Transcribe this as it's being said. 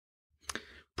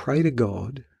pray to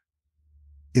God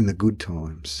in the good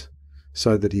times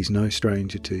so that he's no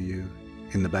stranger to you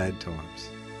in the bad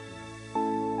times.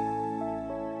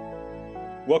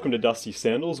 Welcome to Dusty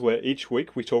Sandals, where each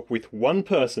week we talk with one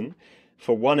person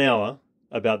for 1 hour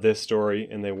about their story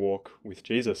and their walk with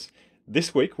Jesus.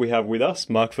 This week we have with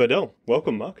us Mark Verdell.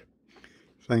 Welcome, Mark.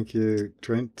 Thank you,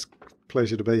 Trent.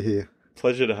 Pleasure to be here.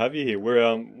 Pleasure to have you here.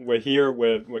 We're here.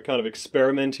 We're kind of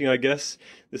experimenting, I guess.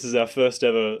 This is our first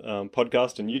ever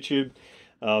podcast and YouTube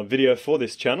video for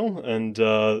this channel, and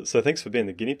so thanks for being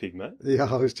the guinea pig, mate. Yeah,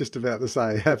 I was just about to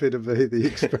say, happy to be the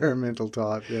experimental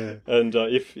type. Yeah. And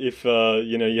if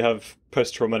you have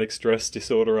post-traumatic stress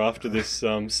disorder after this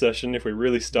session, if we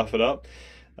really stuff it up,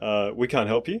 we can't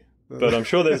help you. But I'm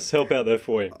sure there's help out there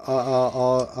for you.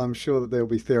 I'm sure that there'll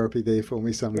be therapy there for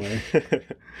me somewhere.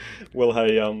 Well,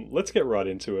 hey, let's get right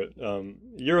into it.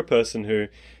 You're a person who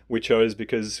we chose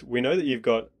because we know that you've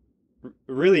got a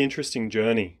really interesting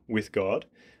journey with God.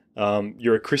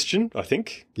 You're a Christian, I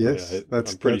think. Yes, I'm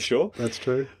pretty sure. That's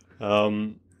true.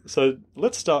 So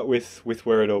let's start with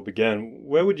where it all began.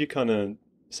 Where would you kind of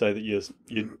say that your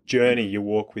journey, your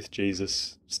walk with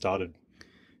Jesus started?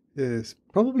 Yes,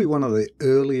 probably one of the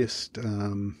earliest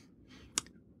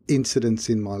incidents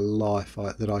in my life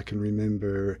that I can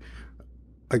remember,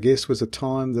 I guess, was a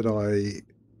time that I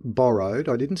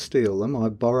didn't steal them, I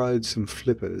borrowed some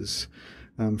flippers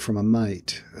from a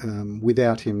mate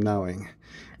without him knowing.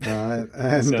 And,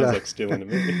 sounds like stealing to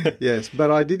me. Yes,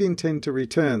 but I did intend to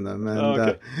return them. And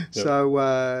okay. So,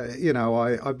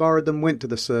 I borrowed them, went to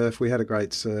the surf. We had a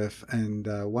great surf, and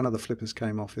one of the flippers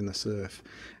came off in the surf.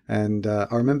 And I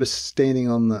remember standing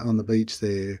on the beach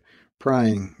there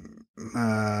praying.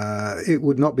 It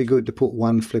would not be good to put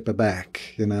one flipper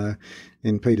back,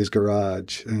 in Peter's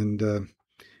garage. And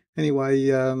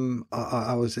anyway,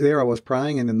 I was there. I was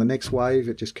praying, and in the next wave,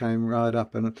 it just came right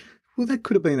up. And well, that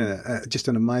could have been just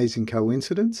an amazing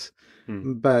coincidence.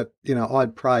 But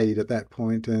I'd prayed at that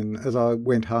point, and as I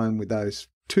went home with those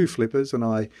two flippers, and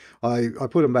I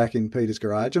put them back in Peter's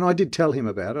garage, and I did tell him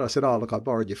about it. I said, "Oh, look, I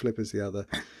borrowed your flippers the other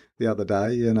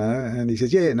day, and he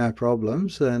said, "Yeah, no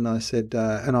problems." And I said,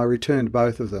 and I returned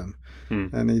both of them.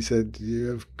 And he said,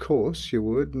 "Yeah, of course you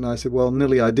would." And I said, "Well,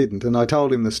 nearly I didn't." And I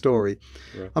told him the story.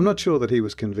 Right. I'm not sure that he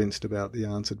was convinced about the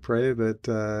answered prayer, but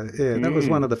that was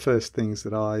one of the first things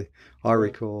that I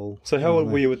recall. So how old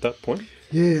were you at that point?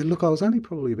 Yeah, look, I was only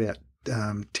probably about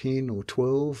 10 or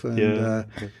 12, and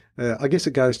I guess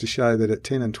it goes to show that at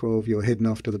 10 and 12 you're heading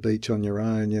off to the beach on your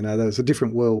own. There was a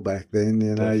different world back then.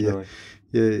 Definitely.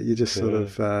 You just sort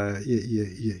of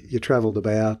you travelled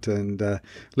about and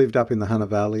lived up in the Hunter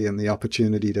Valley, and the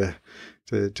opportunity to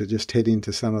just head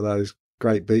into some of those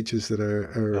great beaches that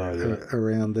are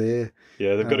around there.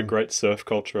 Yeah, they've got a great surf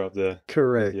culture up there.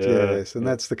 Correct. Yes, and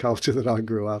that's the culture that I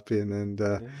grew up in. And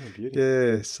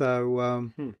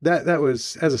so that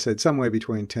was, as I said, somewhere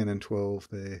between 10 and 12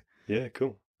 there. Yeah,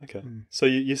 cool. Okay. So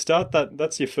you start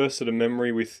that's your first sort of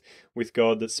memory with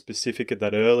God that's specific at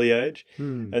that early age.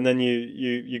 And then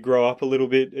you grow up a little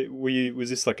bit.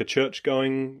 Was this like a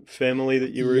church-going family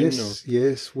that you were in? Or?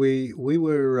 Yes, we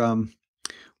were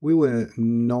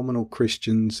nominal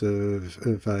Christians of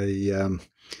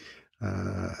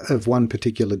one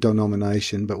particular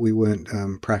denomination, but we weren't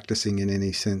practicing in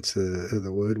any sense of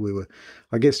the word. We were,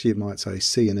 I guess you might say,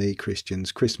 C&E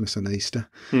Christians, Christmas and Easter,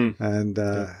 and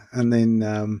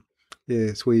then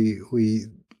yes, we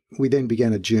then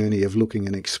began a journey of looking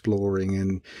and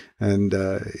exploring, and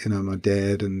my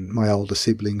dad and my older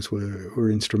siblings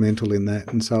were instrumental in that,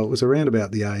 and so it was around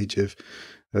about the age of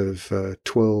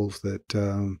 12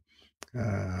 that.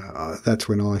 That's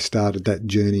when I started that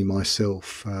journey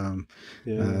myself, and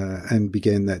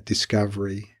began that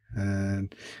discovery.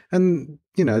 And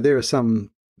there are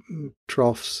some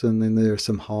troughs, and then there are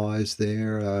some highs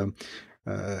there.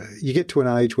 You get to an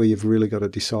age where you've really got to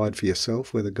decide for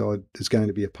yourself whether God is going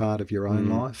to be a part of your own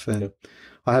life. And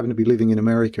I happened to be living in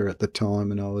America at the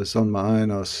time, and I was on my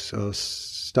own. I was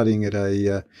studying at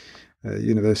a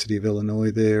University of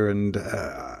Illinois there, and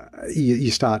you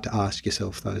start to ask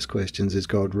yourself those questions: is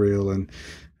God real? And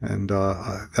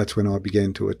that's when I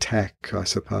began to attack, I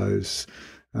suppose,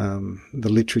 the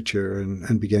literature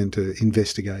and began to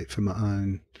investigate for my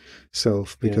own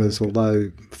self, because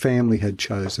although family had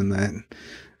chosen that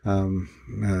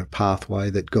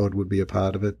pathway that God would be a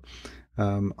part of it,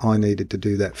 I needed to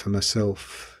do that for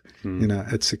myself.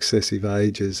 At successive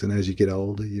ages, and as you get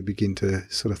older, you begin to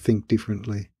sort of think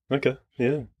differently. Okay,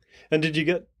 yeah. And did you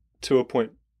get to a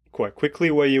point quite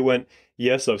quickly where you went,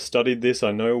 yes, I've studied this,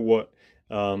 I know what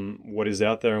is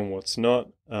out there and what's not,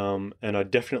 and I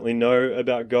definitely know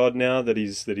about God now, that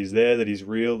he's there, that he's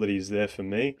real, that he's there for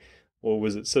me? or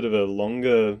was it sort of a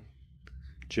longer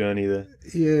journey there?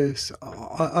 Yes,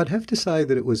 I'd have to say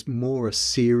that it was more a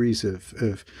series of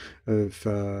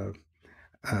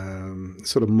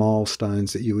sort of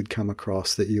milestones that you would come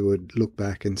across that you would look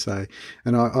back and say,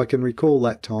 and I can recall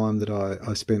that time that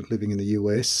I spent living in the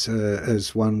US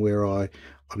as one where I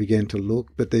began to look,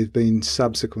 but there's been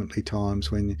subsequently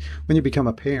times when you become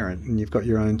a parent and you've got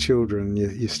your own children,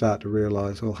 you start to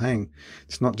realise, well,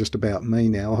 it's not just about me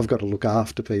now. I've got to look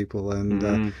after people,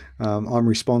 and I'm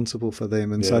responsible for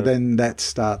them, and so then that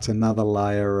starts another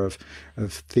layer of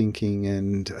thinking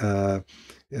and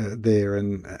there,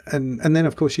 and then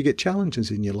of course you get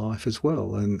challenges in your life as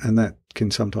well, and that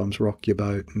can sometimes rock your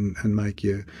boat and make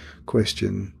you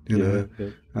question,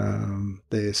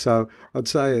 there. So I'd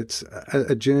say it's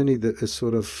a journey that has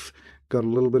sort of got a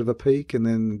little bit of a peak and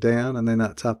then down and then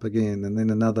it's up again and then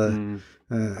another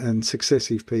and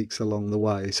successive peaks along the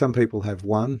way. Some people have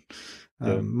one.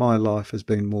 My life has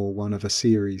been more one of a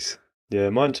series. Yeah,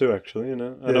 mine too, actually. I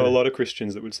know a lot of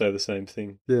Christians that would say the same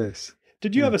thing. Yes.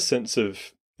 Did you have a sense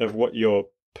of what your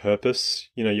purpose,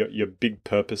 your big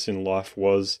purpose in life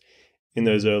was in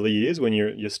those early years when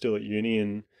you're still at uni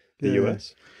in the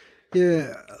US?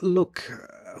 Yeah, look,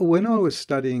 when I was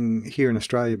studying here in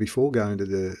Australia before going to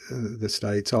the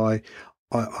States, I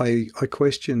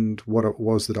questioned what it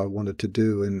was that I wanted to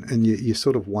do, and you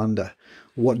sort of wonder,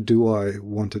 what do I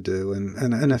want to do?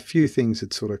 And a few things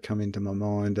had sort of come into my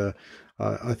mind.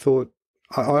 I thought,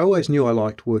 I always knew I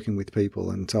liked working with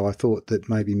people, and so I thought that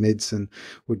maybe medicine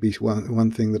would be one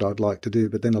thing that I'd like to do.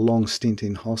 But then a long stint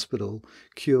in hospital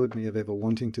cured me of ever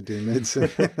wanting to do medicine.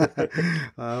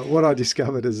 What I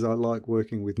discovered is I like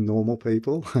working with normal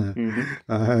people,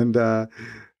 and I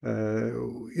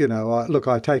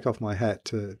take off my hat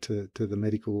to the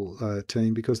medical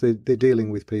team, because they're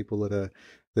dealing with people that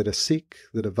are sick,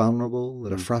 that are vulnerable,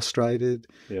 that are frustrated,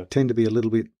 tend to be a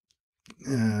little bit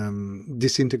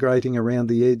disintegrating around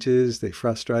the edges. They're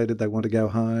frustrated, they want to go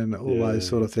home, all those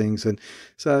sort of things. And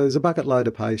so there's a bucket load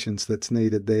of patience that's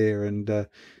needed there, and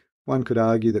one could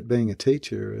argue that being a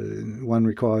teacher, one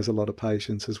requires a lot of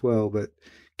patience as well, but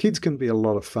kids can be a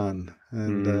lot of fun,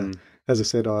 and as I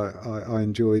said, I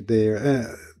enjoyed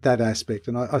that aspect.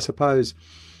 And I suppose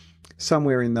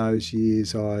somewhere in those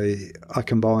years I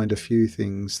combined a few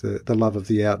things, the love of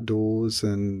the outdoors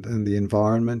and the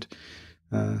environment.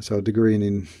 So a degree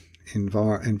in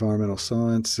environmental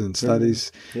science and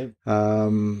studies,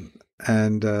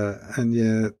 and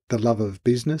the love of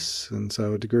business, and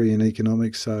so a degree in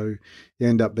economics. So you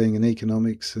end up being an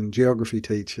economics and geography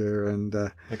teacher, and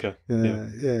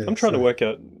I'm trying to work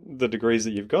out the degrees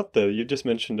that you've got there. You've just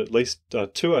mentioned at least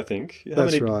two, I think. How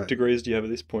many degrees do you have at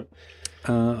this point?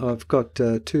 I've got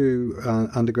two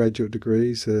undergraduate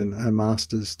degrees and a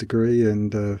master's degree,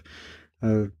 and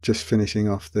just finishing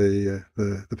off the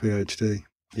PhD.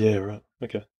 Yeah, right.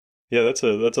 Okay. Yeah, that's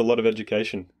a lot of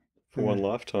education for one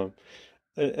lifetime.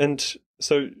 And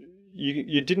so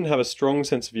you didn't have a strong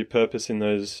sense of your purpose in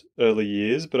those early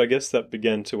years, but I guess that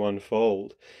began to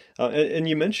unfold. And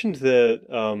you mentioned that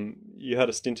you had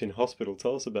a stint in hospital.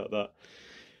 Tell us about that.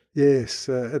 Yes,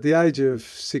 at the age of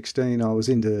 16, I was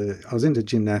into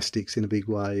gymnastics in a big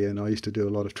way, and I used to do a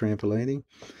lot of trampolining.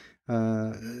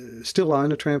 Still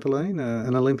own a trampoline,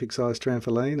 an Olympic-sized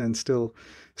trampoline, and still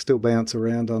bounce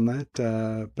around on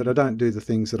that. But I don't do the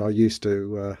things that I used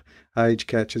to. Age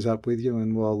catches up with you,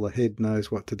 and while the head knows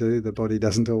what to do, the body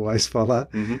doesn't always follow.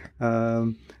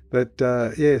 So I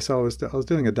was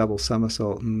doing a double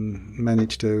somersault and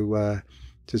managed to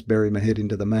just bury my head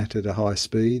into the mat at a high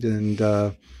speed, and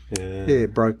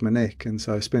it broke my neck. And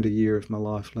so I spent a year of my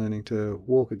life learning to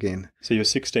walk again. So you were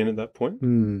 16 at that point?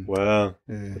 Wow,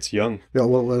 that's young. Yeah,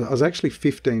 well, I was actually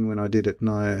 15 when I did it, and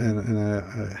I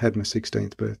had my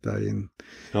 16th birthday in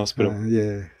hospital.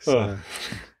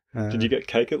 Did you get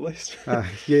cake at least?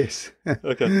 Yes.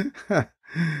 Okay.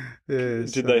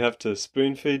 Yes. Did they have to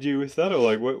spoon feed you with that, or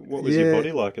like what was your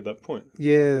body like at that point?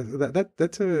 Yeah,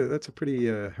 that's a pretty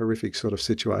horrific sort of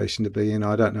situation to be in.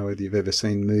 I don't know whether you've ever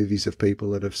seen movies of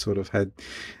people that have sort of had.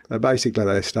 Basically,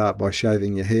 they start by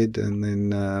shaving your head and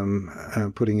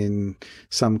then putting in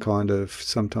some kind of.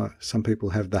 Some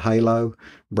people have the halo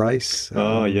brace.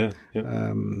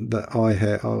 That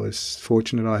I was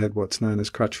fortunate. I had what's known as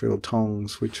Crutchfield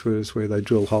tongs, which was where they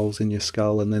drill holes in your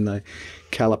skull and then they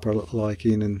caliper like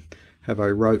in and have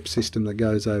a rope system that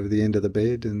goes over the end of the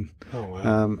bed, and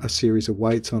a series of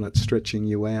weights on it stretching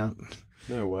you out.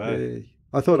 No way. Yeah.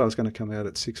 I thought I was going to come out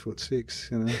at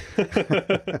 6'6",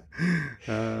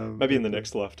 Maybe in the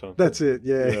next lifetime. That's it.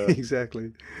 Yeah.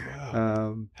 Exactly.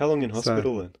 Wow. How long in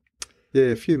hospital then? Yeah,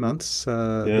 a few months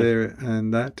there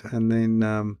and that, and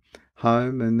then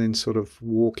home, and then sort of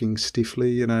walking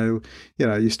stiffly. You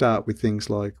start with things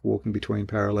like walking between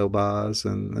parallel bars,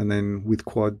 and then with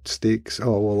quad sticks.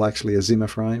 Oh, well, actually a Zimmer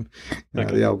frame,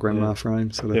 the old grandma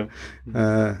frame, sort of.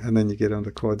 And then you get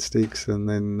onto quad sticks, and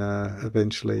then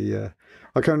eventually,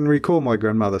 I can recall my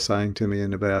grandmother saying to me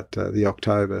in about the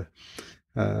October.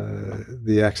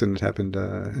 The accident happened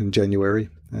in January,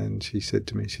 and she said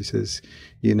to me, she says,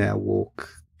 "You now walk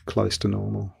close to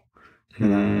normal."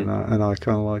 And I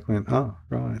kind of like went, "Oh,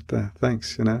 right,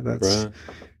 thanks." That's right.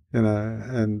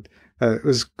 And it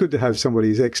was good to have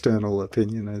somebody's external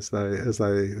opinion as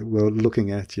they were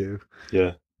looking at you.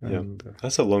 Yeah,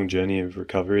 that's a long journey of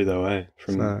recovery, though,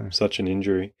 from such an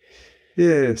injury.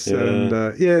 Yes, and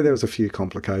there was a few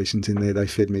complications in there. They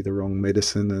fed me the wrong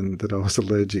medicine and that I was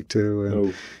allergic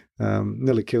to, and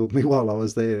nearly killed me while I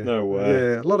was there. No way.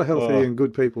 Yeah, a lot of healthy and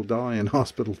good people die in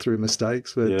hospital through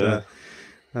mistakes, but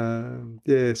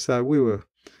so we were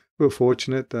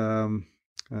fortunate there,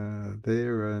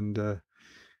 and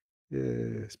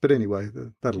yes. But anyway,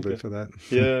 that'll do for that.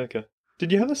 Yeah. Okay.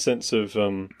 Did you have a sense of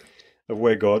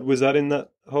where God was at in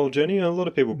that whole journey? A lot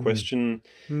of people question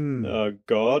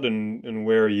God and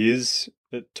where He is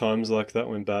at times like that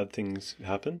when bad things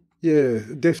happen. Yeah,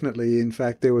 definitely. In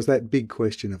fact, there was that big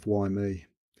question of why me.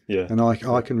 Yeah, and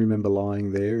I can remember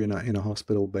lying there in a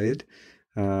hospital bed.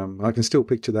 I can still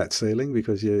picture that ceiling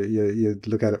because you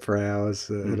look at it for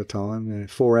hours at a time.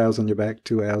 4 hours on your back,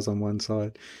 2 hours on one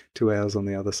side, 2 hours on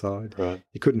the other side. Right.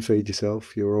 You couldn't feed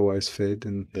yourself. You were always fed,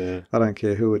 and I don't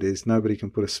care who it is. Nobody can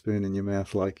put a spoon in your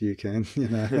mouth like you can.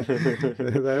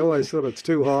 They always thought it's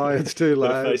too high, it's too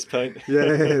low. Face paint.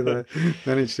 They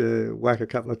managed to whack a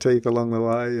couple of teeth along the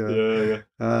way.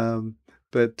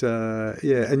 But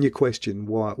and you question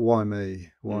why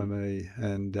me, me,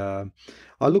 and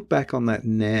I look back on that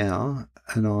now,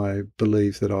 and I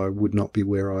believe that I would not be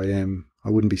where I am. I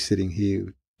wouldn't be sitting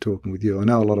here talking with you. I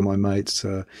know a lot of my mates,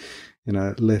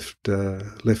 left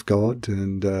God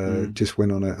and just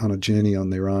went on a journey on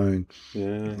their own.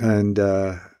 Yeah, and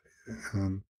I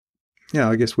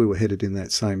guess we were headed in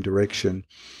that same direction,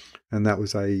 and that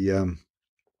was a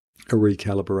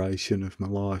recalibration of my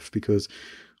life, because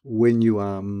when you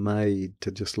are made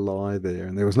to just lie there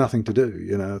and there was nothing to do,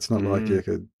 it's not like you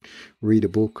could read a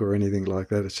book or anything like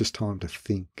that. It's just time to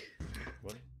think.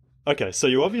 Okay, so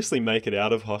you obviously make it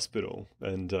out of hospital,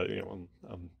 and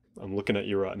I'm looking at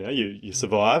you right now. You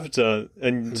survived,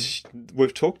 and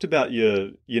we've talked about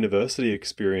your university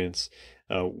experience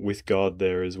with God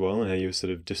there as well, and how you were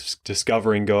sort of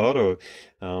discovering God, or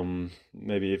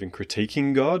maybe even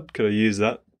critiquing God. Could I use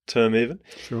that term even?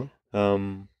 Sure.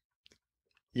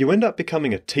 You end up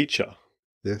becoming a teacher.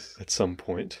 Yes. At some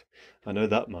point. I know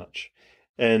that much.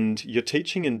 And you're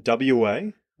teaching in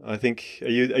WA. I think, are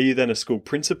you then a school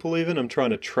principal even? I'm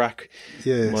trying to track.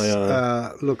 Yes.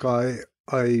 My, look, I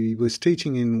was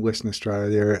teaching in Western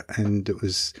Australia, and it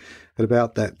was at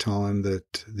about that time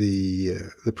that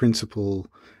the principal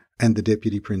and the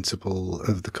deputy principal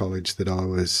of the college that I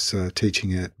was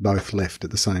teaching at both left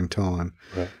at the same time.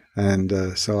 Right.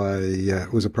 And so I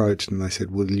was approached, and they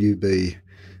said, "Will you be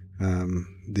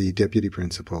the deputy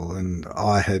principal?" And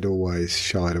I had always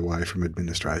shied away from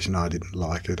administration. I didn't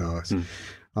like it.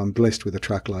 I'm blessed with a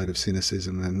truckload of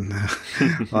cynicism, and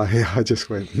I just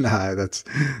went, no, that's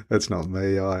not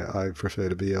me. I prefer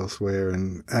to be elsewhere,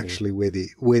 and actually where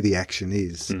the action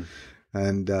is.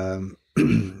 And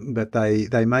but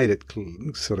they made it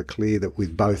sort of clear that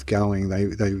with both going,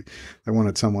 they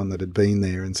wanted someone that had been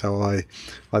there, and so I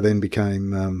then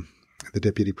became the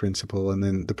deputy principal, and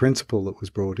then the principal that was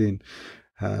brought in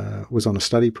was on a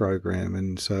study program,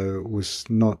 and so it was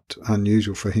not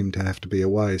unusual for him to have to be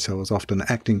away. So I was often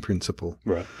acting principal.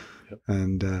 Right. Yep.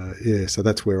 And so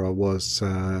that's where I was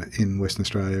in Western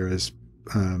Australia as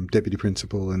deputy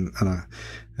principal, and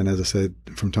as I said,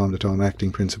 from time to time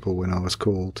acting principal when I was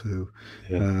called to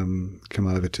come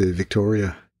over to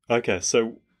Victoria. Okay,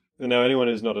 so now anyone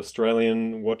who's not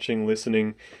Australian watching,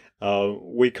 listening,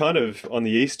 we kind of, on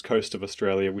the east coast of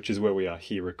Australia, which is where we are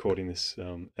here recording this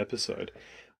episode,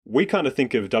 we kind of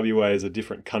think of WA as a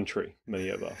different country, many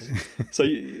of us. So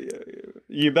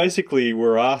you basically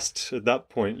were asked at that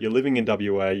point, you're living in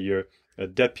WA, you're a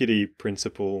deputy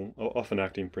principal, or often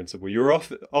acting principal. You were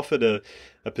offered a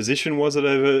position, was it,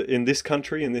 over in this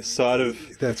country, in this side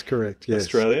of That's correct, yes.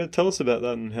 Australia? Tell us about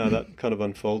that and how that kind of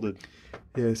unfolded.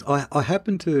 Yes, I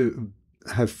happened to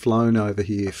have flown over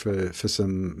here for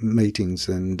some meetings,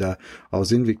 and I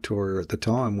was in Victoria at the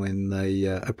time when they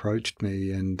approached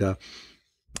me, and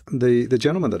the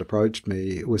gentleman that approached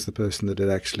me was the person that had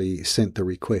actually sent the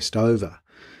request over.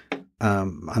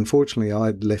 unfortunately,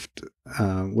 I'd left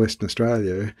Western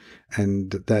Australia,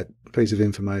 and that piece of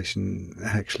information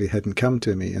actually hadn't come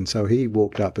to me. And so he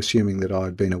walked up, assuming that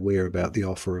I'd been aware about the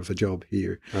offer of a job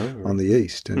here on the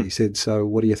east. And he said, "So,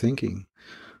 what are you thinking?"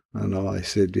 And I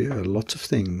said, "Yeah, lots of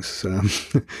things."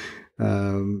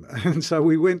 And so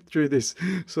we went through this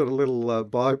sort of little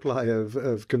byplay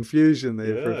of confusion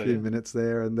there for a few minutes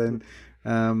there, and then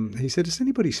he said, "Has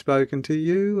anybody spoken to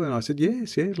you?" And I said,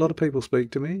 yes, a lot of people speak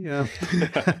to me.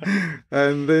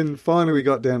 And then finally we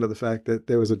got down to the fact that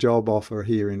there was a job offer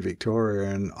here in Victoria,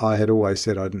 and I had always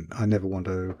said I never want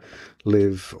to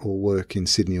live or work in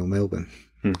Sydney or Melbourne.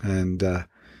 And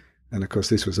of course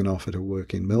this was an offer to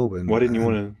work in Melbourne. Why didn't you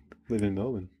want to live in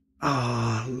Melbourne?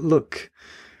 Look,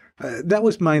 that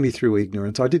was mainly through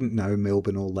ignorance. I didn't know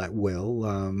Melbourne all that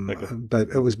well, but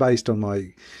it was based on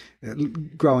my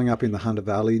growing up in the Hunter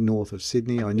Valley, north of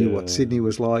Sydney. I knew what Sydney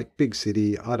was like, big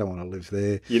city. I don't want to live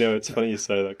there. You know, it's funny you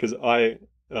say that, because I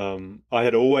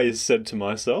had always said to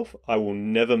myself, I will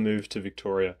never move to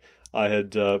Victoria. I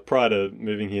had, prior to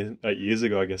moving here 8 years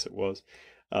ago, I guess it was,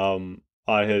 I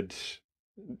had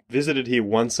visited here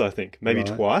once, I think, maybe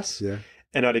twice. Yeah.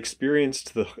 And I'd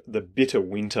experienced the bitter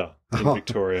winter in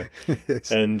Victoria.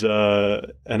 Yes. And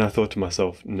I thought to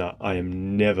myself, no, I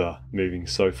am never moving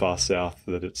so far south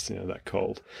that it's that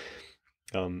cold.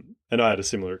 And I had a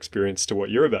similar experience to what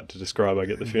you're about to describe. I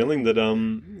get the feeling that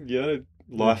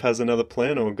life has another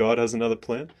plan, or God has another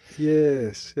plan.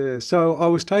 Yes, yeah. So I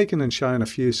was taken and shown a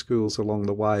few schools along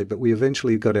the way, but we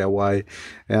eventually got our way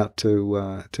out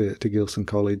to Gilson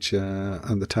College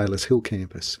and the Taylors Hill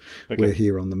campus. Okay. We're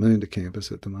here on the Moondah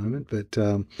campus at the moment, but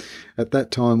at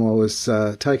that time I was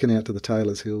taken out to the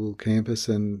Taylors Hill campus,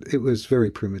 and it was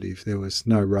very primitive. There was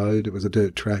no road. It was a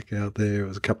dirt track out there. There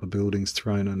was a couple of buildings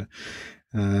thrown on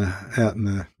out in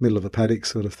the middle of a paddock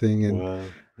sort of thing. And wow.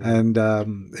 And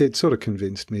it sort of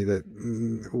convinced me that,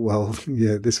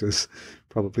 this was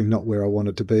probably not where I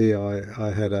wanted to be.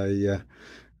 I had a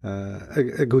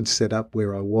good setup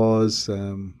where I was.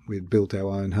 We'd built our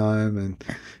own home, and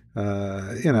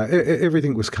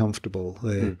everything was comfortable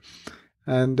there.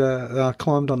 And I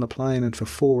climbed on the plane, and for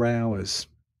 4 hours,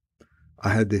 I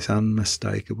had this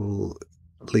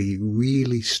unmistakably,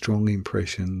 really strong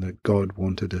impression that God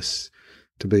wanted us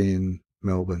to be in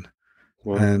Melbourne.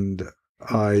 Wow. And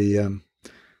I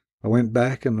went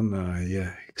back and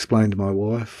I explained to my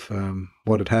wife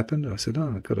what had happened. I said,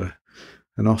 I got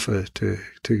an offer to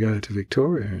go to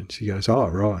Victoria. And she goes, oh,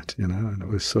 right, and it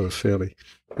was sort of fairly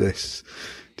less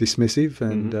dismissive.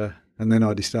 And then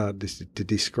I started to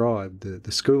describe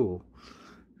the school.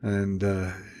 And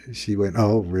she went,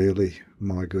 oh, really?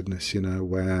 My goodness,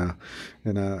 wow.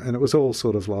 And it was all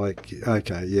sort of like,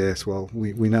 okay, yes, well,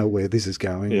 we know where this is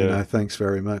going. Thanks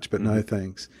very much, but no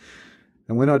thanks.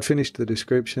 And when I'd finished the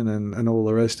description and all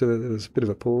the rest of it, there was a bit of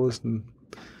a pause, and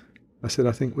I said,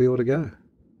 I think we ought to go.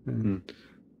 And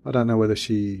I don't know whether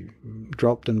she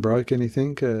dropped and broke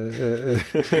anything at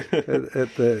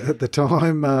the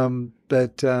time,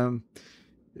 but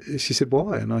she said,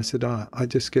 why? And I said, I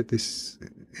just get this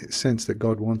sense that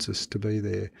God wants us to be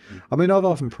there. I mean, I've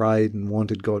often prayed and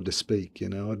wanted God to speak,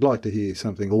 I'd like to hear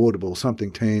something audible,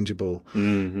 something tangible.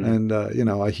 And,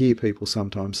 I hear people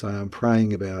sometimes say, I'm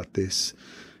praying about this.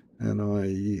 And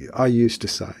I used to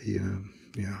say,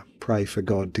 pray for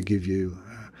God to give you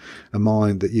a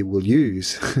mind that you will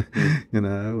use,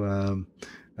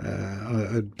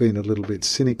 I'd been a little bit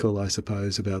cynical, I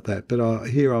suppose, about that. But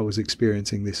here I was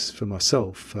experiencing this for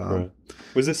myself. Right.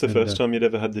 Was this the first time you'd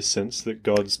ever had this sense that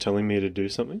God's telling me to do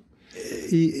something?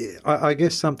 I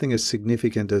guess something as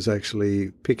significant as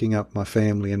actually picking up my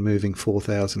family and moving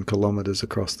 4,000 kilometres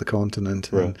across the continent.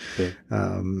 Right.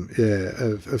 And,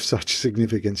 of such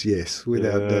significance, yes,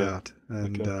 without doubt.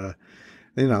 And, okay.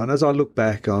 And as I look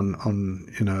back on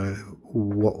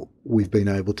what we've been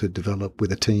able to develop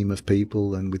with a team of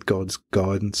people and with God's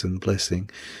guidance and blessing,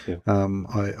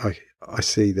 I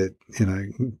see that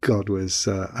God was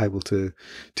able to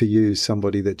use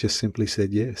somebody that just simply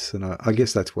said yes. And I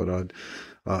guess that's what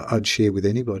I'd share with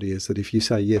anybody, is that if you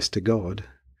say yes to God,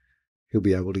 He'll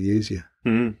be able to use you.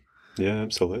 Yeah,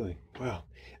 absolutely. Wow.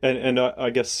 And I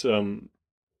guess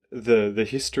the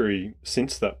history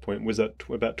since that point, was that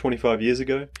about 25 years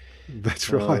ago? That's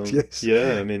right, yes.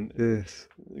 Yeah, I mean, yes.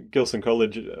 Gilson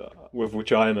College, with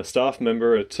which I am a staff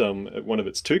member at one of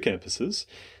its 2 campuses,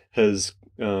 has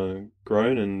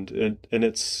grown, and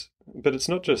it's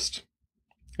not just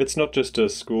a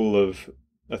school of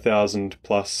 1,000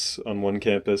 plus on one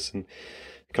campus and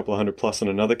a couple of hundred plus on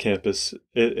another campus.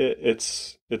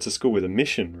 It's a school with a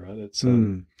mission, right? It's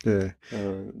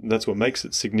that's what makes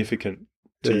it significant.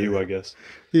 to you, I guess.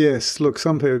 Yes, look,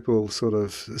 some people sort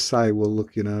of say, well,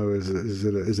 look,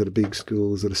 is it a big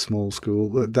school? Is it a small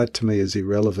school? That to me is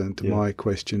irrelevant. Yeah. My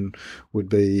question would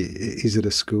be, is it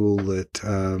a school that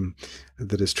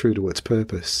that is true to its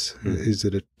purpose? Is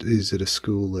it a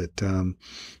school that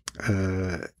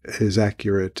is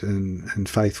accurate and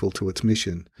faithful to its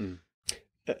mission?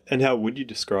 And how would you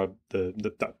describe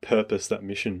that purpose, that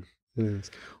mission?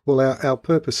 Yes. Well, our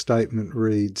purpose statement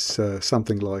reads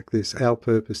something like this. Our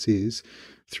purpose is,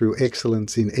 through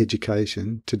excellence in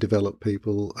education, to develop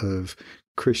people of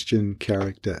Christian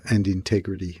character and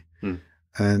integrity.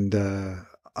 And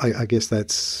I guess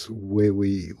that's where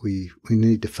we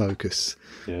need to focus.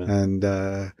 Yeah. And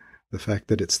the fact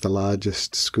that it's the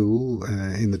largest school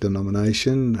in the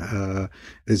denomination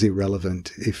is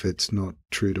irrelevant if it's not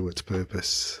true to its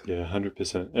purpose. Yeah,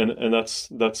 100%. And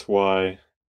that's why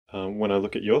when I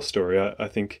look at your story, I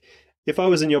think if I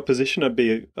was in your position, I'd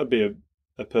be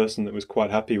a person that was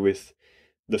quite happy with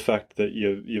the fact that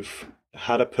you've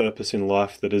had a purpose in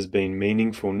life that has been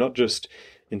meaningful, not just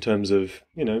in terms of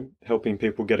helping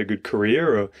people get a good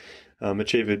career or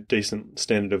achieve a decent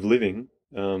standard of living,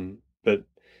 but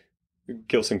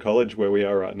Gilson College, where we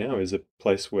are right now, is a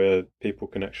place where people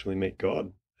can actually meet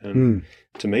God, and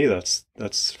to me, that's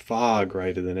far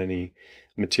greater than any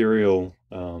material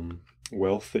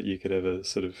wealth that you could ever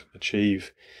sort of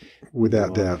achieve.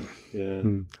 Without doubt. Yeah.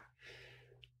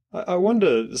 I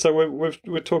wonder, so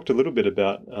we've talked a little bit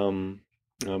about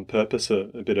purpose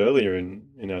a bit earlier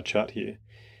in our chat here.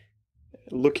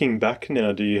 Looking back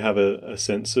now, do you have a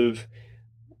sense of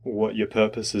what your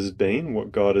purpose has been,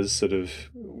 what God has sort of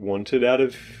wanted out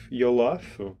of your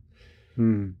life? Or?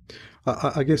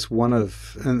 I guess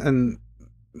and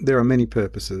there are many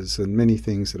purposes and many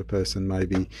things that a person may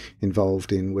be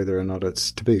involved in, whether or not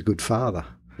it's to be a good father,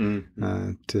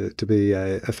 to be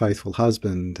a faithful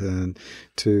husband, and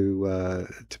to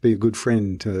be a good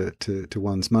friend to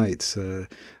one's mates,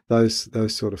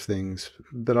 those sort of things.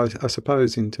 But I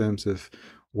suppose in terms of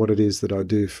what it is that I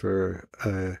do for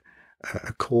a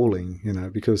calling,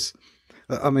 because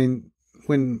I mean,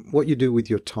 what you do with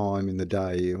your time in the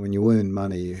day, when you earn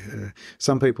money,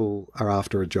 some people are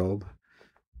after a job.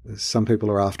 Some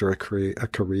people are after a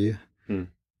career, and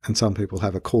some people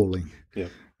have a calling. Yeah.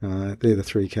 They're the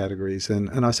three categories.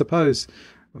 And I suppose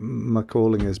my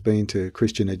calling has been to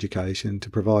Christian education,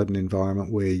 to provide an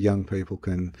environment where young people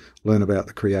can learn about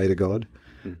the Creator God,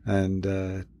 and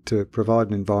to provide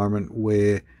an environment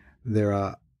where there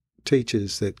are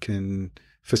teachers that can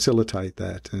facilitate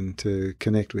that and to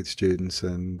connect with students,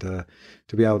 and to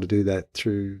be able to do that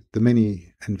through the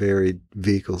many and varied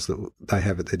vehicles that they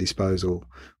have at their disposal,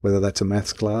 whether that's a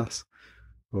maths class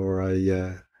or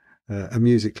a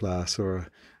music class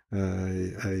or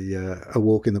a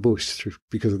walk in the bush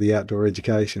because of the outdoor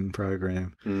education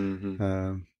program,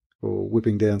 or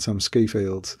whipping down some ski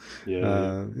fields,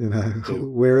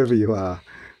 wherever you are.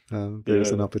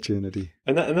 There's an opportunity,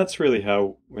 and that's really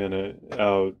how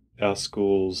our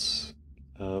schools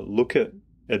look at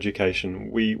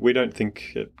education. We don't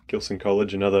think at Gilson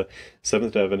College and other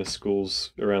Seventh-day Adventist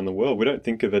schools around the world, we don't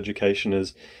think of education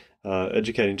as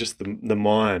educating just the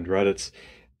mind, right?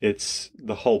 It's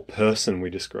the whole person, we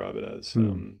describe it as.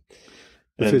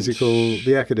 The physical,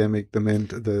 the academic,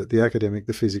 the academic,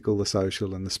 the physical, the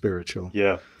social, and the spiritual.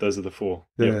 Yeah, those are the four.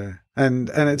 Yeah, yep. And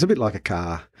it's a bit like a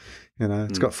car.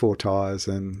 It's got four tyres,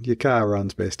 and your car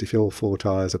runs best if all four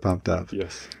tyres are pumped up.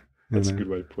 Yes, that's a good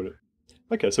way to put it.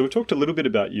 Okay, so we talked a little bit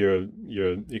about your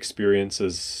experience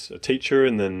as a teacher,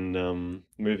 and then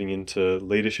moving into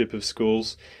leadership of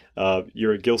schools.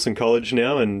 You're at Gilson College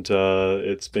now, and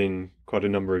it's been quite a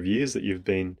number of years that you've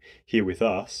been here with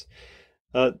us.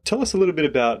 Tell us a little bit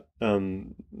about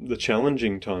the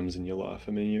challenging times in your life.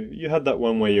 I mean, you had that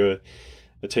one where you're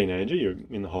a teenager, you're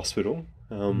in the hospital.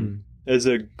 As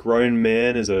a grown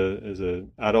man, as a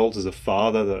adult, as a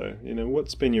father, though,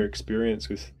 what's been your experience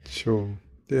with? Sure.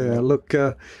 Yeah. Look,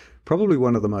 probably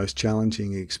one of the most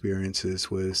challenging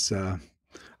experiences was I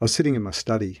was sitting in my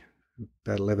study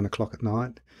about 11 o'clock at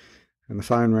night, and the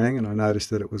phone rang, and I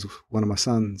noticed that it was one of my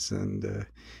sons, and he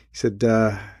said,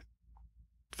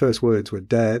 first words were,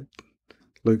 "Dad,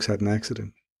 Luke's had an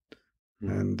accident,"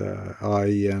 and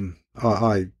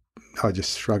I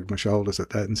just shrugged my shoulders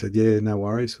at that and said, "Yeah, no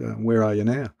worries. Where are you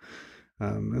now?"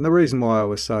 And the reason why I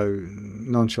was so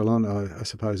nonchalant, I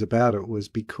suppose, about it was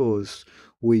because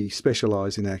we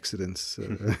specialise in accidents,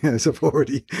 as I've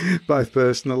already, both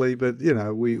personally, but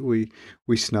we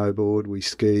snowboard, we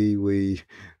ski, we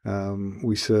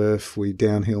surf, we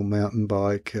downhill mountain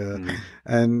bike,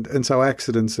 and so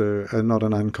accidents are not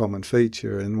an uncommon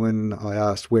feature. And when I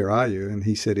asked, "Where are you?" and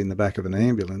he said, "In the back of an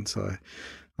ambulance,"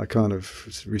 I kind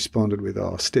of responded with,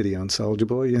 "Oh, steady on, soldier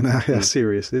boy, how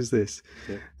serious is this?"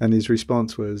 Yeah. And his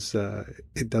response was,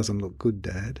 "It doesn't look good,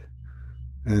 Dad."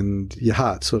 And your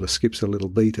heart sort of skips a little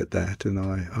beat at that. And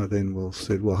I then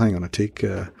said, "Well, hang on a tick."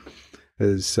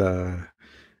 As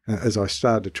I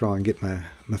started to try and get my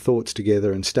thoughts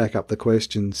together and stack up the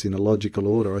questions in a logical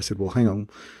order, I said, "Well, hang on,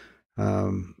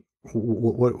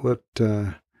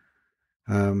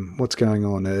 what's going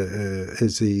on?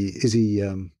 Is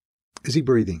he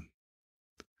breathing?"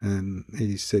 And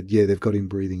he said, "Yeah, they've got him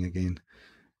breathing again."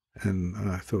 And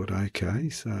I thought, okay,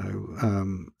 so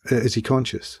is he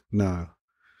conscious? No.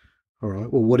 All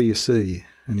right, well, what do you see?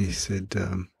 And he said,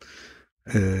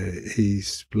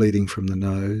 he's bleeding from the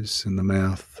nose and the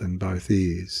mouth and both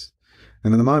ears.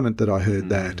 And in the moment that I heard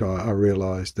that, I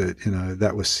realised that,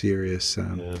 that was serious.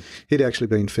 He'd actually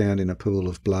been found in a pool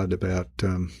of blood about,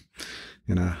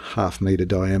 half-metre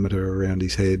diameter around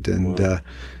his head. And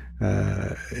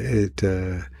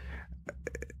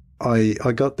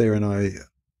I got there and I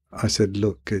said,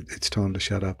 "Look, it's time to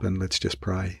shut up and let's just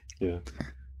pray." Yeah.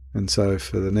 And so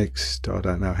for the next, I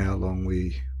don't know how long,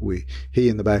 he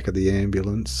in the back of the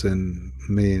ambulance and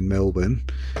me in Melbourne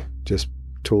just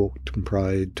talked and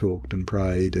prayed.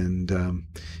 And,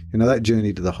 that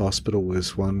journey to the hospital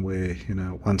was one where,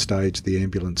 at one stage the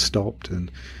ambulance stopped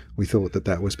and we thought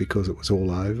that was because it was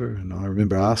all over. And I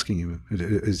remember asking him,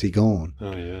 "Is he gone?"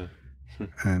 Oh, yeah.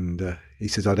 And he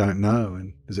says, "I don't know."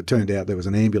 And as it turned out, there was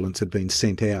an ambulance had been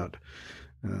sent out.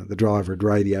 The driver had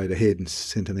radioed ahead and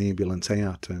sent an ambulance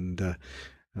out, and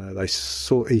he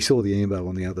saw the ambo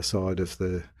on the other side of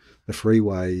the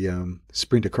freeway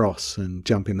sprint across and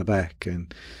jump in the back.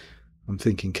 And I'm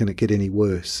thinking, can it get any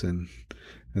worse? And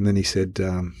then he said,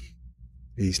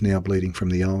 he's now bleeding from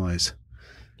the eyes.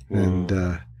 Whoa. And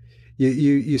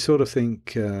you sort of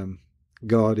think,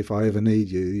 God, if I ever need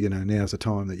you, now's the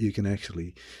time that you can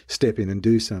actually step in and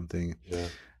do something. Yeah.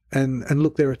 And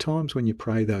look, there are times when you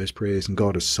pray those prayers and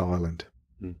God is silent.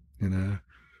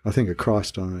 I think of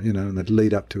Christ, and that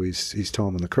lead up to his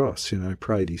time on the cross,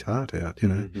 prayed his heart out,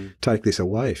 take this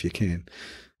away if you can.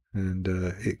 And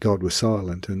God was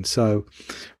silent. And so,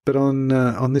 but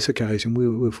on this occasion, we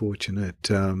were fortunate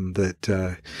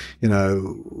that,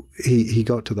 he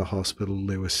got to the hospital.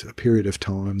 There was a period of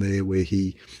time there where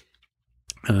he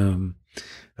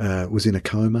was in a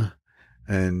coma.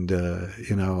 And,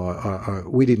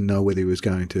 we didn't know whether he was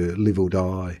going to live or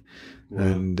die. Wow.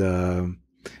 And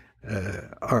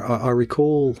I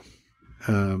recall,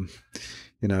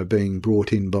 being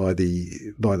brought in by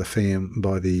the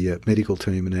medical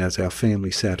team, and as our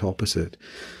family sat opposite,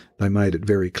 they made it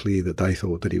very clear that they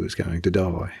thought that he was going to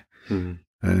die. Mm.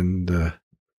 And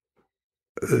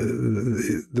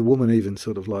the woman even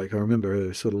sort of I remember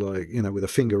her sort of with a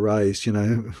finger raised,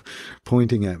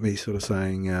 pointing at me, sort of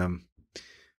saying,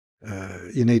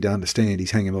 "You need to understand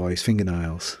he's hanging by his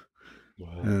fingernails."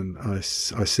 Wow. And I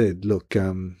said, "Look,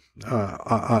 I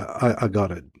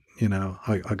got it,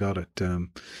 I got it."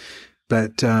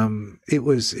 But it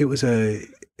was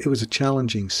a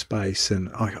challenging space, and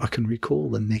I can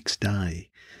recall the next day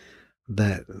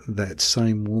that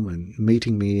same woman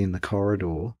meeting me in the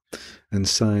corridor and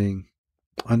saying,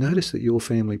 "I noticed that your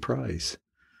family prays."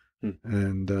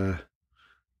 And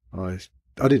I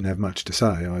didn't have much to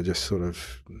say. I just sort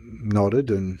of nodded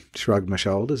and shrugged my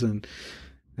shoulders, and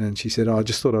she said, "I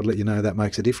just thought I'd let you know that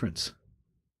makes a difference."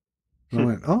 And I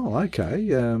went, "Oh,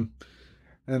 okay."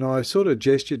 And I sort of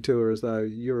gestured to her as though,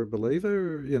 "You're a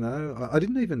believer," I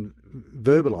didn't even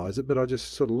verbalise it, but I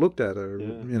just sort of looked at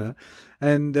her,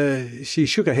 and she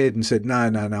shook her head and said, No,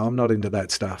 I'm not into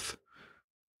that stuff."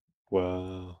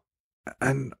 Wow.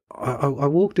 And I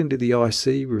walked into the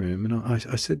IC room and I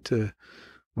said to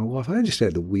my wife, I just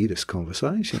had the weirdest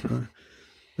conversation.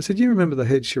 I said, "You remember the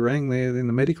head Shirang there in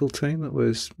the medical team that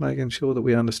was making sure that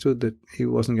we understood that he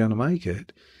wasn't going to make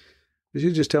it?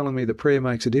 You're just telling me that prayer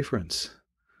makes a difference."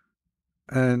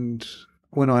 And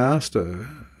when I asked her,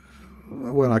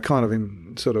 when I kind of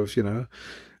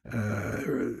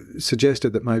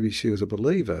suggested that maybe she was a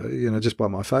believer, just by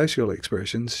my facial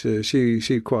expressions,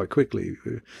 she quite quickly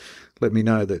let me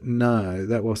know that no,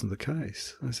 that wasn't the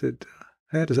case. I said,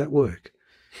 "How does that work?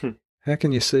 How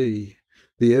can you see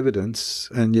the evidence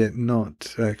and yet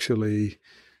not actually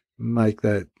make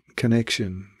that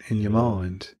connection in your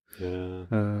mind?"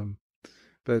 Yeah.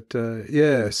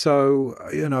 So,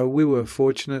 we were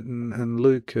fortunate, and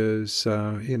Luke is,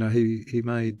 he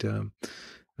made a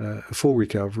full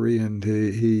recovery, and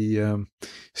he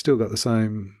still got the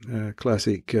same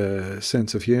classic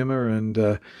sense of humour, and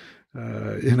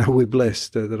we're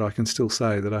blessed that I can still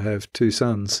say that I have two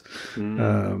sons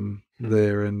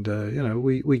there, and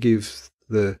we give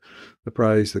the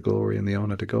praise, the glory, and the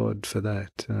honour to God for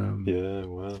that.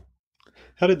 Wow.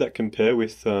 How did that compare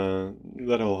with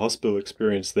that whole hospital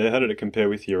experience there? How did it compare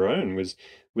with your own? Was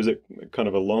it kind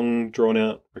of a long,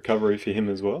 drawn-out recovery for him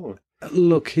as well?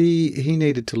 Look, he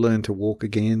needed to learn to walk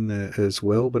again as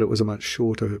well, but it was a much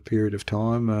shorter period of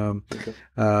time.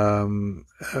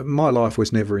 My life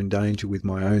was never in danger with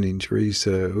my own injuries.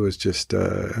 It was just,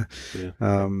 face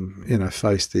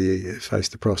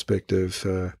the prospect of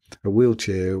a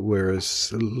wheelchair,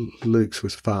 whereas Luke's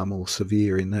was far more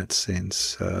severe in that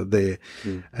sense there.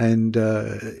 And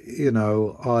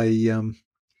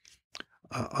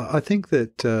I think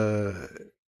that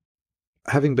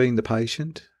having been the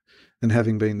patient and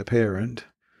having been the parent,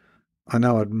 I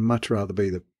know I'd much rather be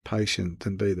the patient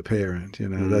than be the parent.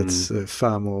 That's a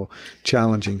far more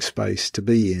challenging space to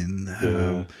be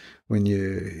in when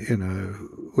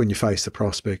you face the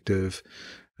prospect of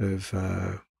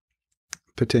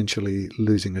potentially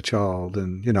losing a child.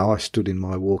 And I stood in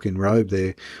my walk-in robe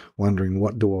there, wondering,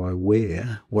 what do I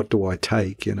wear? What do I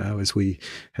take? As we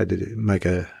had to make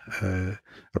a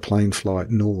plane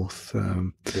flight north.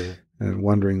 And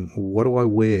wondering, what do I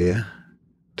wear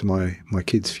to my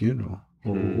kid's funeral?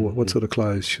 Or what sort of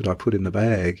clothes should I put in the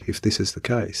bag if this is the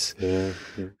case?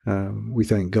 We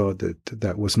thank God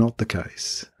that was not the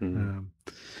case. And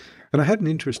I had an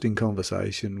interesting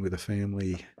conversation with a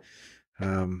family,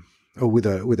 or with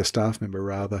a staff member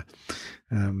rather.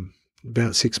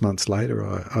 About 6 months later,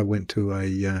 I went to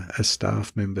a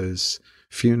staff member's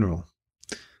funeral,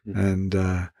 and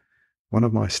one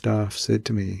of my staff said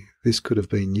to me, "This could have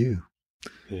been you.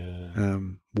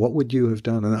 What would you have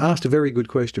done?" And I asked a very good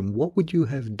question. What would you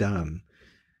have done,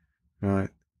 right,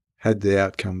 had the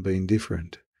outcome been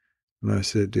different? And I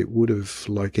said, it would have,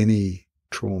 like any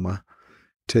trauma,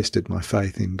 tested my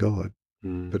faith in God.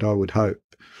 But I would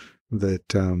hope that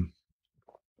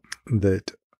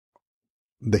that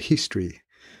the history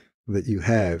that you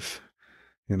have,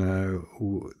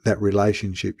 that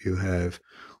relationship you have,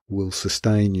 will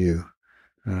sustain you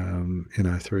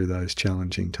through those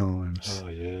challenging times. Oh,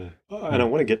 yeah. And I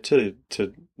want to get to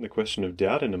the question of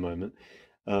doubt in a moment,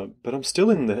 but I'm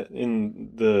still in that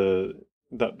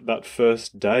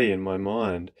first day in my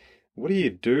mind. What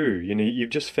do? You've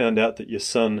just found out that your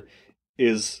son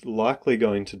is likely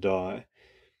going to die.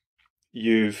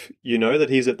 You know that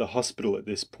he's at the hospital at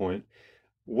this point.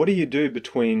 What do you do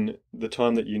between the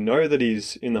time that you know that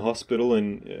he's in the hospital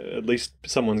and at least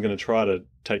someone's going to try to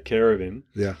take care of him?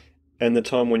 Yeah. And the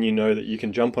time when you know that you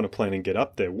can jump on a plane and get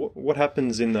up there? What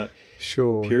happens in that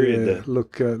period there?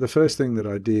 Look, the first thing that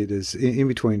I did is, in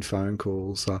between phone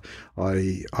calls,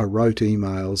 I wrote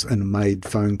emails and made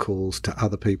phone calls to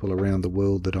other people around the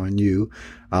world that I knew,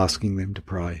 asking them to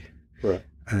pray. Right.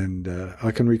 And I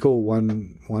can recall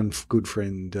one good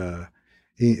friend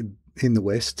in the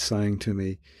West saying to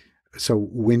me, "So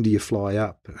when do you fly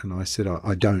up?" And I said,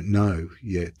 I don't know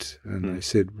yet. And they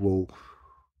said, "Well,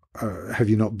 have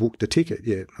you not booked a ticket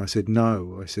yet?" I said,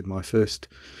 "No." I said, my first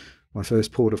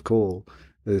port of call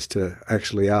is to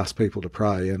actually ask people to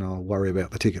pray, and I'll worry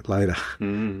about the ticket later.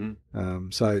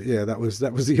 That was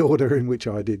the order in which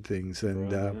I did things.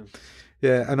 And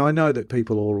and I know that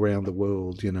people all around the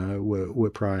world,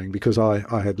 were praying, because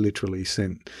I had literally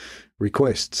sent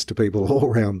requests to people all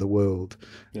around the world,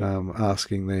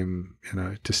 asking them,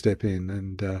 to step in.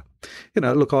 And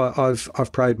look,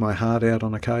 I've prayed my heart out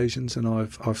on occasions, and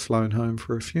I've flown home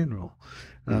for a funeral.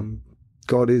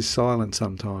 God is silent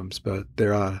sometimes, but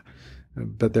there are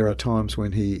times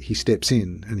when he steps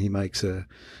in and he makes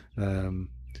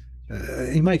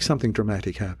something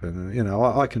dramatic happen.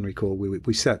 I can recall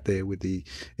we sat there with the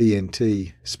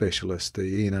ENT specialist, the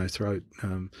ear, nose, throat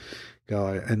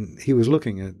guy, and he was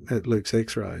looking at Luke's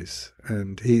x-rays,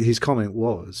 and his comment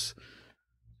was,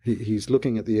 he's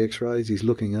looking at the x-rays, he's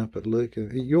looking up at Luke.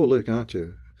 "You're Luke, aren't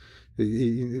you?"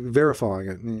 Verifying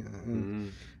it.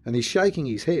 And he's shaking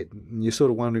his head, and you're sort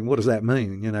of wondering, what does that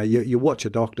mean? You watch a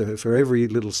doctor for every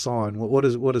little sign.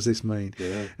 What does this mean?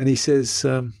 Yeah. And he says,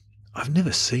 "I've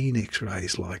never seen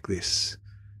x-rays like this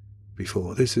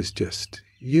before. This is just,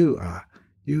 you are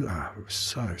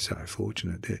so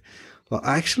fortunate." Well,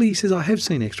 actually, he says, "I have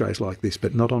seen x-rays like this,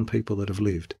 but not on people that have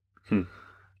lived."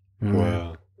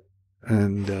 Wow.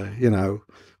 And,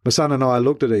 my son and I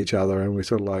looked at each other, and we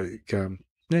sort of like,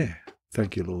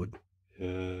 thank you, Lord.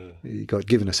 Yeah. He got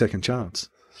given a second chance.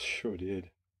 Sure did.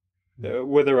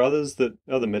 Were there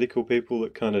other medical people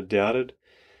that kind of doubted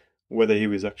whether he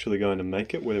was actually going to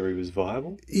make it, whether he was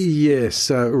viable? Yes,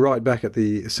 right back at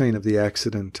the scene of the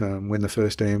accident, when the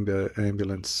first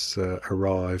ambulance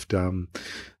arrived,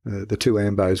 the two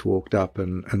ambos walked up,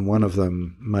 and one of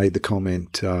them made the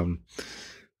comment.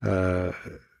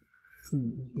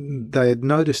 They had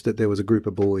noticed that there was a group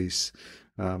of boys.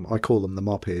 I call them the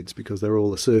mop heads because they're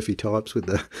all the surfy types with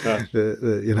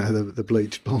the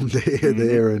bleached blonde hair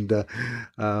there, and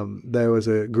there was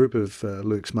a group of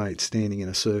Luke's mates standing in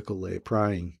a circle there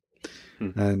praying.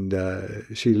 And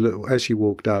as she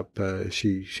walked up,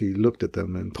 she looked at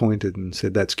them and pointed and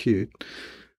said, "That's cute,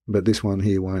 but this one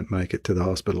here won't make it to the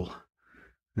hospital."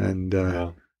 And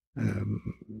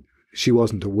she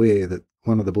wasn't aware that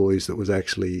one of the boys that was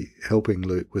actually helping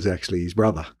Luke was actually his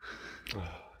brother.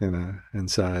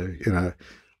 And so,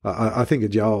 I think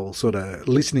of Joel sort of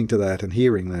listening to that and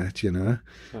hearing that,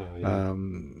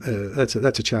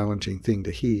 that's a challenging thing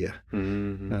to hear,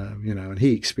 and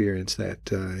he experienced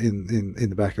that in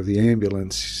the back of the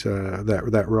ambulance,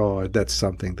 that ride. That's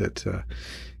something that,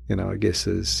 I guess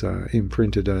has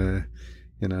imprinted,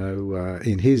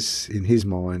 in his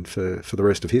mind for the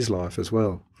rest of his life as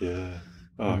well. Yeah.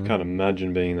 I can't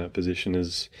imagine being in that position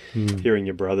as hearing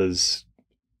your brother's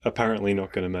apparently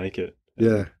not going to make it.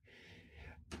 Yeah.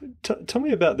 Tell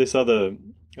me about this other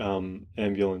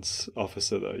ambulance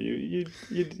officer, though. You'd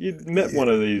met one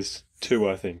of these two,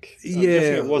 I think. I'm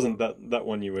guessing it wasn't that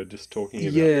one you were just talking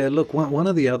about. Yeah, look, one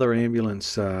of the other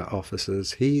ambulance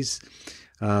officers, he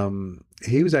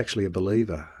was actually a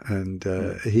believer, and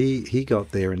he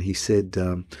got there and he said,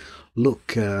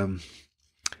 look,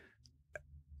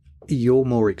 you're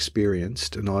more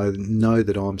experienced, and I know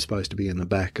that I'm supposed to be in the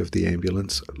back of the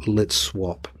ambulance. Let's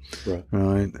swap,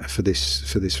 right, for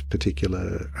this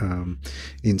particular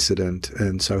incident.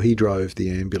 And so he drove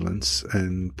the ambulance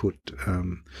and put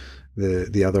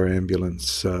the other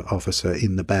ambulance officer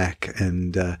in the back,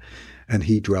 and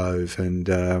he drove. And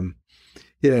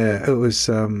it was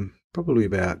probably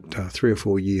about 3 or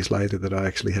 4 years later that I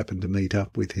actually happened to meet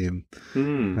up with him.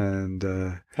 And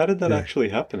how did that actually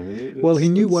happen? I mean, well, he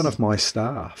knew one of my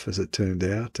staff, as it turned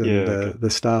out, and the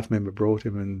staff member brought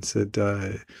him and said,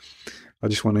 I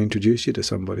just want to introduce you to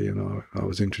somebody. And I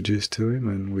was introduced to him,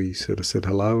 and we sort of said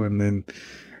hello, and then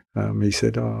he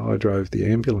said, I drove the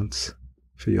ambulance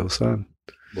for your son.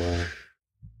 Wow.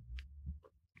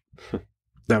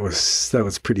 That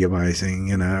was pretty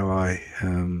amazing.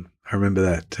 I remember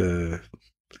that.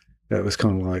 That was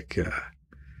kind of like,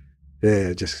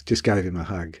 just gave him a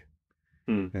hug,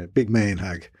 big man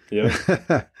hug. Yeah,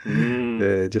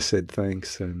 yeah, just said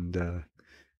thanks, and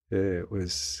it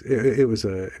was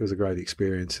a great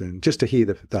experience, and just to hear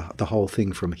the whole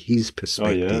thing from his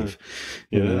perspective,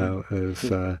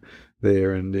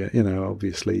 there, and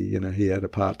obviously, he had a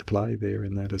part to play there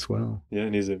in that as well. Yeah,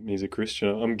 and he's a Christian.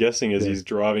 I'm guessing as he's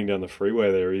driving down the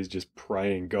freeway there, he's just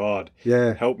praying, God,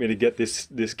 help me to get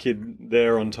this kid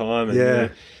there on time.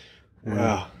 And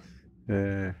wow.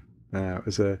 Yeah, it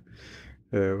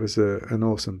was an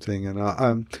awesome thing, and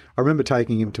I remember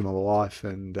taking him to my wife,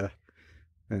 and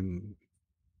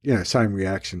same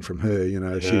reaction from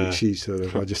her. She sort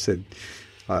of, I just said,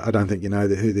 I don't think you know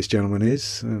who this gentleman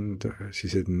is. And she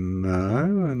said, no.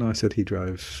 And I said, he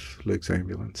drove Luke's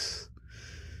ambulance.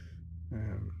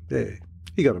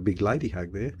 He got a big lady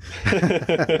hug there.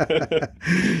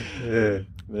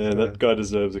 Man, that guy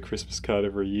deserves a Christmas card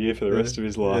every year for the rest of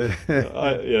his life.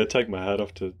 I take my hat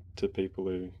off to people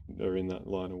who are in that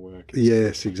line of work.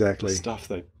 Yes, exactly. The stuff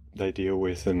they deal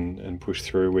with and push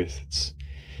through with. It's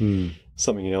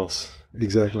something else.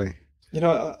 Exactly.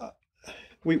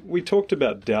 We talked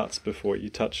about doubts before. You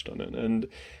touched on it, and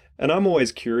I'm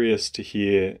always curious to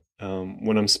hear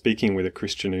when I'm speaking with a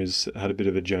Christian who's had a bit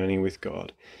of a journey with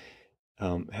God,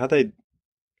 how they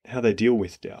deal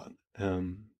with doubt.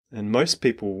 And most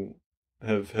people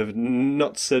have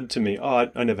not said to me, "Oh,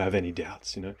 I never have any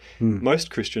doubts." Most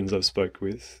Christians I've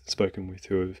spoken with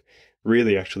who have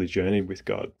really actually journeyed with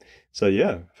God. So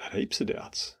I've had heaps of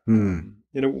doubts.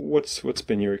 What's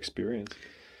been your experience?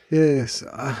 Yes.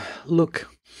 Look,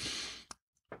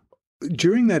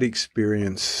 during that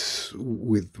experience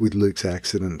with Luke's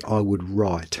accident, I would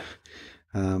write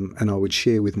and I would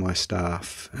share with my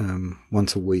staff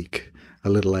once a week a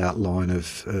little outline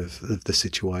of the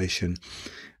situation.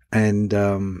 And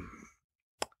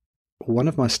one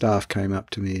of my staff came up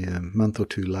to me a month or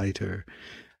two later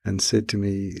and said to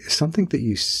me, something that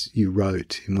you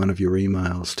wrote in one of your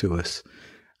emails to us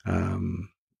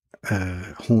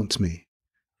haunts me.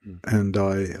 And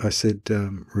I said,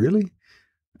 really?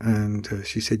 And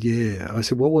she said, yeah. I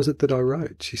said, what was it that I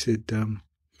wrote? She said,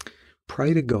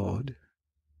 pray to God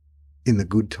in the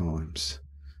good times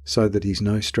so that he's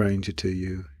no stranger to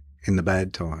you in the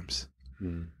bad times.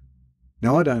 Mm.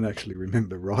 Now, I don't actually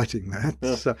remember writing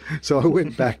that. So I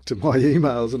went back to my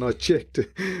emails and I checked.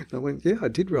 I went, yeah, I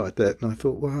did write that. And I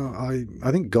thought, well,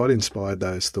 I think God inspired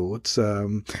those thoughts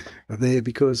there,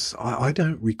 because I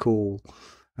don't recall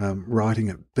writing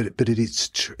it, but it's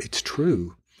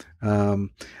true. And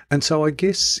so I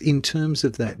guess in terms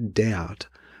of that doubt,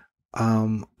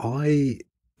 I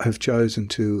have chosen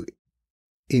to,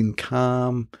 in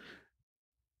calm,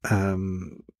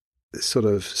 sort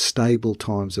of stable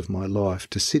times of my life,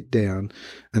 to sit down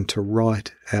and to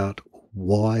write out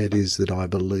why it is that I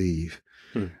believe.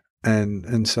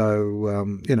 And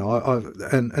so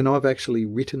I've actually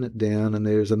written it down, and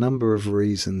there's a number of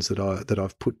reasons that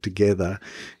I've put together,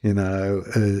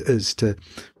 as to,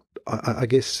 I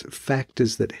guess,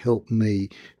 factors that help me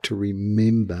to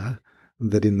remember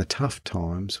that in the tough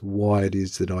times, why it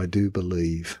is that I do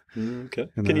believe. Okay.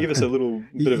 Can you give us a little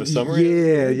bit of a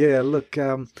summary? Yeah. Look,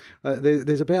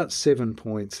 there's about 7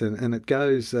 points, and it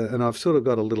goes, and I've sort of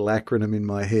got a little acronym in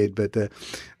my head, but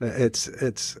it's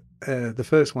the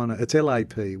first one. It's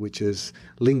LAP, which is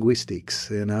linguistics,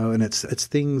 and it's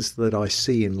things that I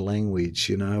see in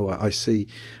language. I see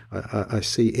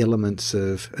elements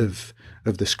of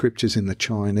the scriptures in the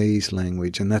Chinese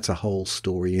language, and that's a whole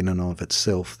story in and of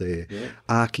itself there. Yeah.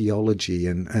 Archaeology,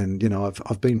 and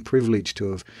I've been privileged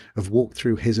to have walked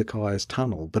through Hezekiah's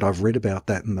tunnel, but I've read about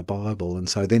that in the Bible, and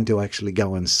so then to actually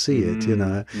go and see it,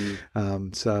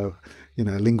 so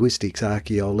linguistics,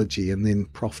 archaeology, and then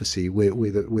prophecy, where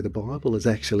the Bible has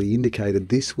actually indicated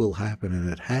this will happen, and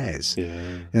it has.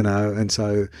 Yeah. And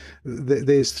so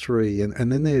there's 3,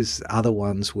 and then there's other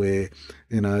ones where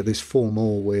there's 4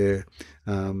 more where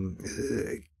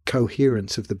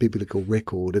coherence of the biblical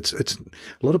record. It's a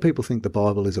lot of people think the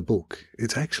Bible is a book.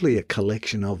 It's actually a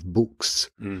collection of books,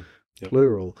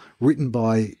 plural, written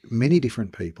by many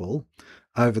different people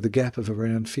over the gap of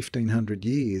around 1,500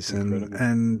 years.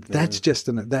 And that's just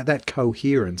that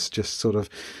coherence just sort of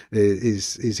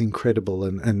is incredible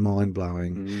and mind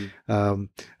blowing. And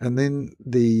then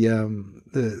the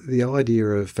idea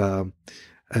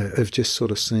of just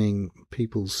sort of seeing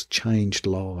people's changed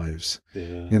lives,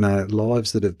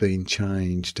 lives that have been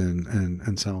changed,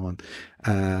 and so on,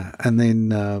 and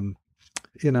then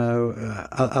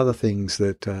other things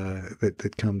that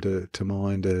come to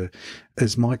mind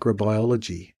is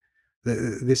microbiology.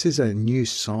 This is a new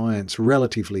science,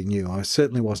 relatively new. I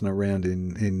certainly wasn't around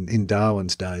in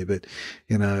Darwin's day, but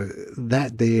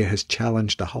that there has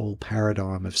challenged the whole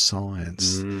paradigm of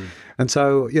science. And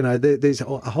so there's a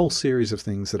whole series of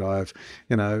things that I've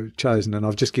chosen, and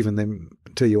I've just given them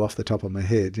to you off the top of my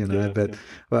head.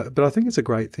 But I think it's a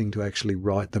great thing to actually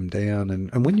write them down,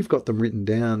 and when you've got them written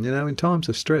down, in times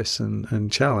of stress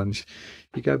and challenge,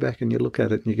 you go back and you look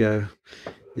at it and you go,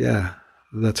 yeah,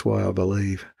 that's why I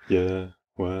believe. Yeah.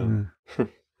 Wow. Yeah.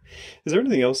 Is there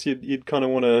anything else you'd kind of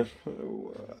want to?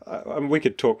 We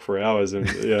could talk for hours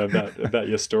about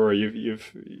your story.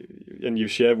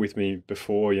 You've shared with me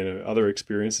before, other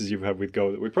experiences you've had with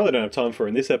God that we probably don't have time for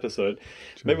in this episode.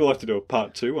 Sure. Maybe we'll have to do a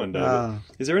part 2 one day.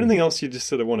 Is there anything else you just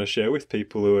sort of want to share with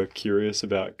people who are curious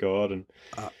about God? And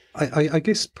I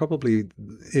guess probably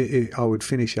I would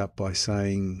finish up by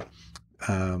saying,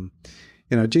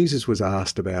 Jesus was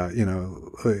asked about,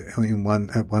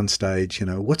 at one stage,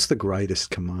 what's the greatest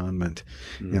commandment,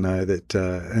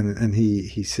 and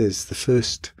he says the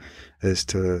first is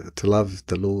to love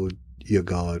the Lord your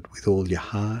God with all your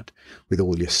heart, with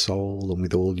all your soul, and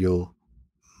with all your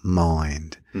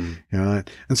mind. And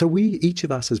so each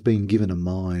of us has been given a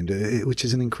mind, which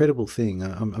is an incredible thing.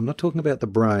 I'm not talking about the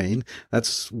brain.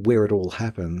 That's where it all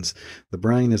happens. The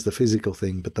brain is the physical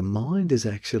thing, but the mind is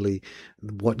actually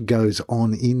what goes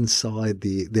on inside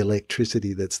the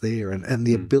electricity that's there, and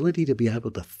the ability to be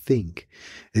able to think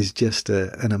is just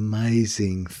an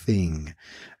amazing thing.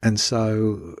 And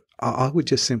so I would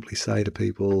just simply say to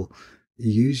people,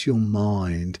 use your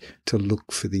mind to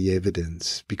look for the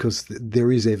evidence, because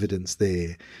there is evidence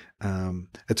there.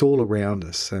 It's all around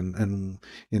us, and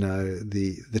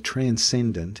the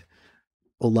transcendent,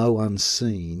 although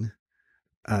unseen,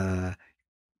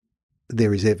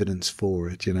 there is evidence for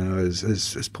it.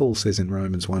 As Paul says in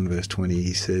Romans 1 verse 20,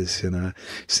 he says,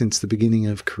 since the beginning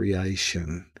of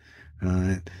creation,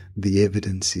 the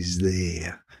evidence is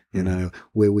there.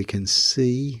 Where we can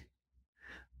see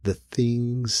the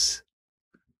things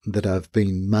that have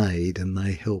been made, and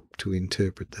they help to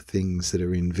interpret the things that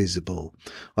are invisible.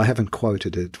 I haven't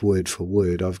quoted it word for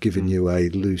word. I've given you a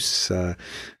loose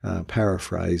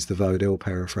paraphrase, the Vodell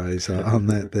paraphrase on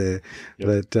that there.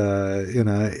 Yep. But,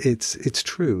 it's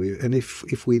true. And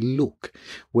if we look,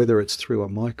 whether it's through a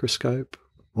microscope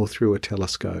or through a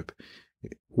telescope,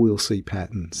 we'll see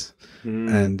patterns.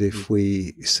 And if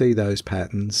we see those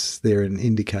patterns, they're an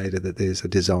indicator that there's a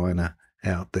designer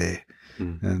out there.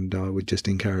 And I would just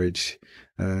encourage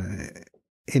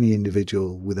any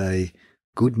individual with a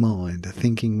good mind, a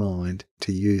thinking mind,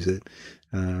 to use it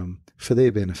for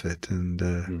their benefit. And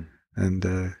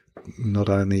not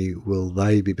only will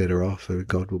they be better off,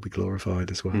 God will be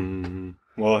glorified as well.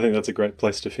 Well, I think that's a great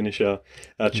place to finish our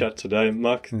chat today.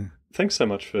 Mark, thanks so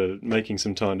much for making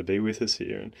some time to be with us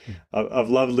here. And I've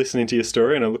loved listening to your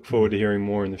story, and I look forward to hearing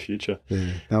more in the future.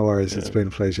 Yeah, no worries. It's been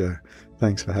a pleasure.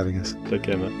 Thanks for having us. Take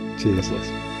care, mate. Cheers. God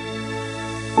bless.